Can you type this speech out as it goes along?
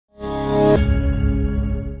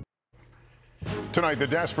Tonight, the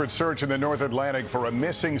desperate search in the North Atlantic for a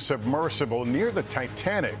missing submersible near the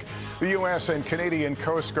Titanic. The U.S. and Canadian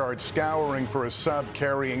Coast Guard scouring for a sub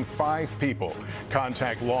carrying 5 people.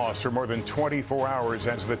 Contact lost for more than 24 hours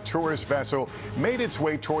as the tourist vessel made its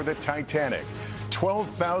way toward the Titanic.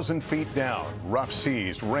 12,000 feet down, rough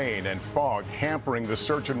seas, rain, and fog hampering the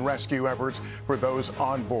search and rescue efforts for those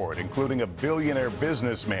on board, including a billionaire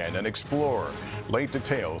businessman and explorer. Late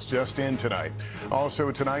details just in tonight.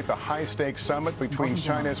 Also tonight, the high-stakes summit between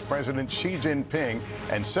China's President Xi Jinping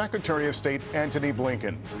and Secretary of State Antony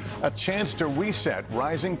Blinken. A chance to reset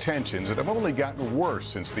rising tensions that have only gotten worse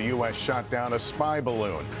since the U.S. shot down a spy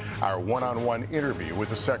balloon. Our one-on-one interview with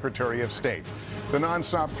the Secretary of State. The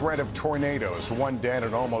nonstop threat of tornadoes, 1 dead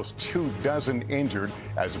and almost 24 injured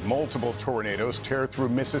as multiple tornadoes tear through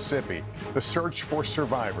Mississippi. The search for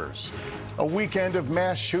survivors. A weekend of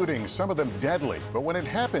mass shootings, some of them deadly. But when it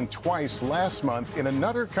happened twice last month in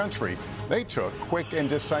another country, they took quick and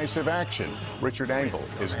decisive action. Richard Engel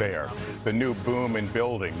is there. The new boom in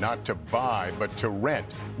building, not to buy, but to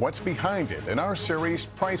rent. What's behind it? In our series,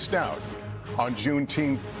 Priced Out. On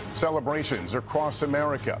Juneteenth, celebrations across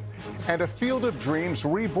America, and a field of dreams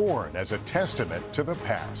reborn as a testament to the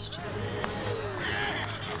past.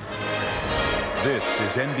 This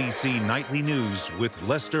is NBC Nightly News with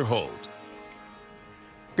Lester Holt.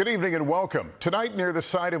 Good evening and welcome. Tonight, near the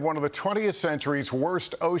site of one of the 20th century's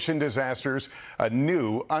worst ocean disasters, a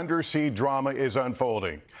new undersea drama is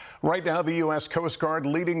unfolding. Right now, the U.S. Coast Guard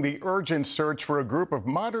leading the urgent search for a group of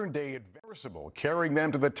modern-day submersible carrying them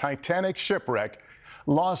to the Titanic shipwreck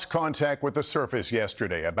lost contact with the surface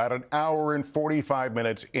yesterday, about an hour and 45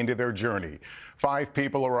 minutes into their journey. 5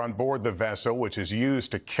 people are on board the vessel, which is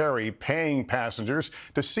used to carry paying passengers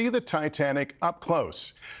to see the Titanic up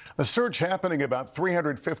close. The search happening about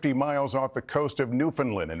 350 miles off the coast of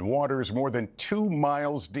Newfoundland in waters more than 2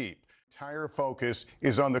 miles deep. Entire focus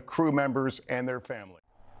is on the crew members and their families.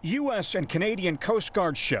 U.S. and Canadian Coast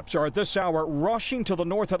Guard ships are at this hour rushing to the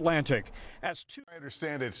North Atlantic. I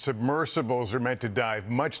understand it, submersibles are meant to dive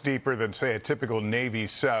much deeper than, say, a typical Navy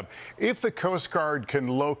sub. If the Coast Guard can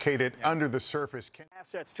locate it under the surface,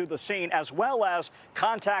 assets to the scene, as well as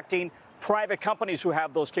contacting private companies who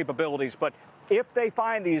have those capabilities. But if they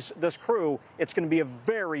find this crew, it's going to be a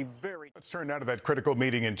very. Let's turn now to that critical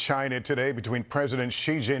meeting in China today between President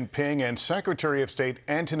Xi Jinping and Secretary of State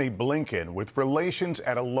Antony Blinken, with relations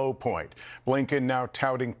at a low point. Blinken now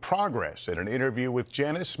touting progress in an interview with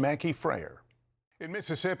Janice Mackey-Frayer. In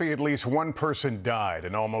Mississippi, at least 1 person died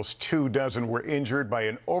and almost 24 were injured by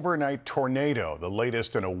an overnight tornado, the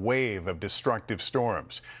latest in a wave of destructive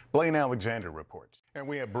storms. Blaine Alexander reports. And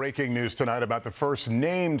we have breaking news tonight about the first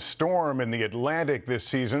named storm in the Atlantic this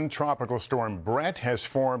season. Tropical storm Brett has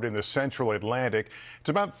formed in the central Atlantic. It's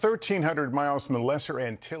about 1,300 miles from the Lesser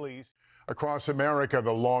Antilles. Across America, the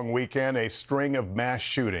long weekend, a string of mass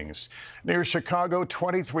shootings. Near Chicago,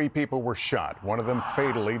 23 people were shot, one of them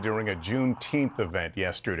fatally during a Juneteenth event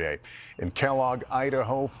yesterday. In Kellogg,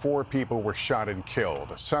 Idaho, 4 people were shot and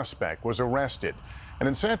killed. A suspect was arrested. And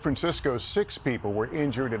in San Francisco, 6 people were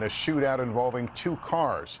injured in a shootout involving 2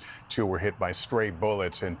 cars. 2 were hit by stray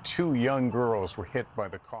bullets and 2 young girls were hit by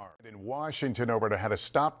the car. In Washington, over to how to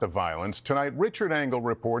stop the violence. Tonight, Richard Engel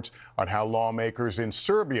reports on how lawmakers in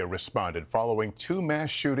Serbia responded following 2 mass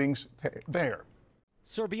shootings there.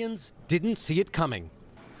 Serbians didn't see it coming.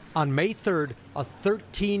 On May 3rd, a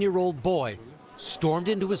 13-year-old boy stormed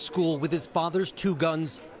into his school with his father's 2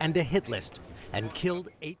 guns and a hit list and killed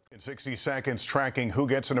 8. In 60 seconds, tracking who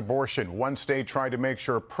gets an abortion. One state tried to make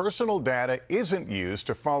sure personal data isn't used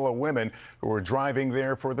to follow women who are driving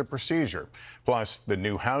there for the procedure. Plus, the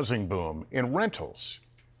new housing boom in rentals.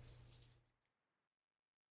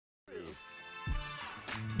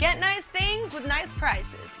 Get nice things with nice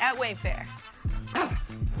prices at Wayfair.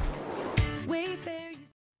 Wayfair.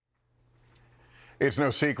 It's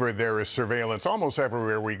no secret there is surveillance almost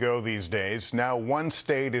everywhere we go these days. Now, one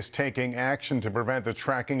state is taking action to prevent the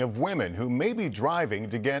tracking of women who may be driving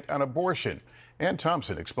to get an abortion. Ann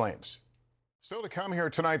Thompson explains. Still to come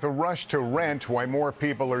here tonight, the rush to rent, why more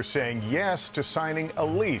people are saying yes to signing a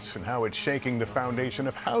lease, and how it's shaking the foundation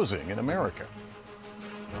of housing in America.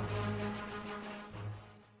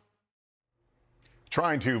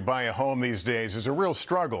 Trying to buy a home these days is a real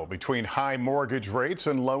struggle. Between high mortgage rates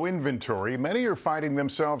and low inventory, many are finding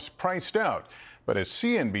themselves priced out. But as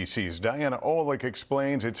CNBC's Diana Olick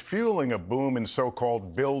explains, it's fueling a boom in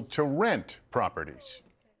so-called build-to-rent properties.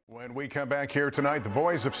 When we come back here tonight, the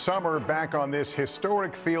boys of summer back on this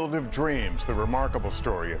historic field of dreams. The remarkable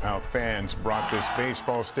story of how fans brought this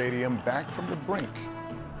baseball stadium back from the brink.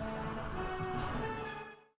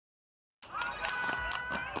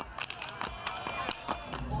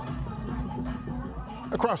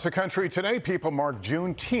 Across the country today, people mark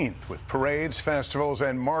Juneteenth with parades, festivals,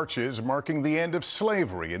 and marches marking the end of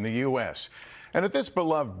slavery in the U.S. And at this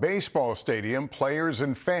beloved baseball stadium, players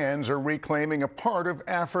and fans are reclaiming a part of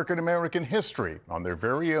African-American history on their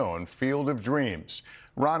very own Field of Dreams.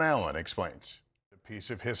 Ron Allen explains. A piece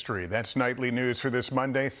of history. That's Nightly News for this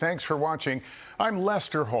Monday. Thanks for watching. I'm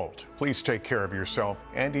Lester Holt. Please take care of yourself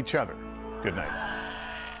and each other. Good night.